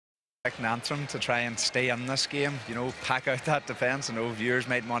Expecting Antrim to try and stay in this game, pack out that defence. I know viewers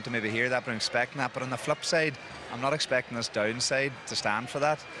might want to maybe hear that, but I'm expecting that. But on the flip side, I'm not expecting this downside to stand for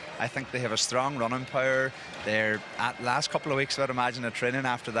that. I think they have a strong running power. They're at last couple of weeks, I would imagine, of training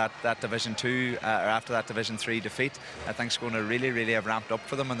after that Division 2 or after that Division 3 defeat. I think it's going to really have ramped up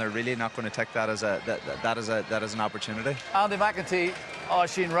for them, and they're really not going to take that as an opportunity. Andy McEntee,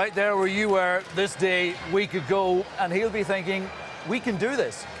 Oisin, right there where you were this day week ago, and he'll be thinking, we can do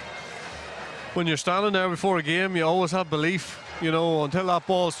this. When you're standing there before a game, you always have belief, until that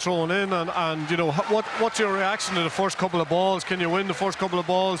ball's thrown in, and what's your reaction to the first couple of balls? Can you win the first couple of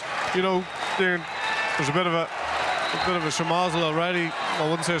balls? There's a bit of a schmozzle already. I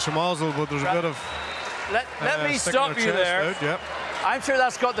wouldn't say schmozzle, but there's a bit of. Let me stop you there. Yep. I'm sure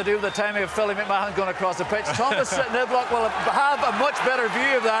that's got to do with the timing of Philly McMahon going across the pitch. Thomas Niblock will have a much better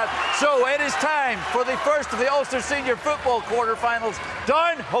view of that. So it is time for the first of the Ulster Senior Football quarter-finals.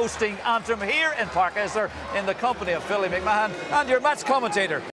 Down hosting Antrim here in Park Esler in the company of Philly McMahon and your match commentator.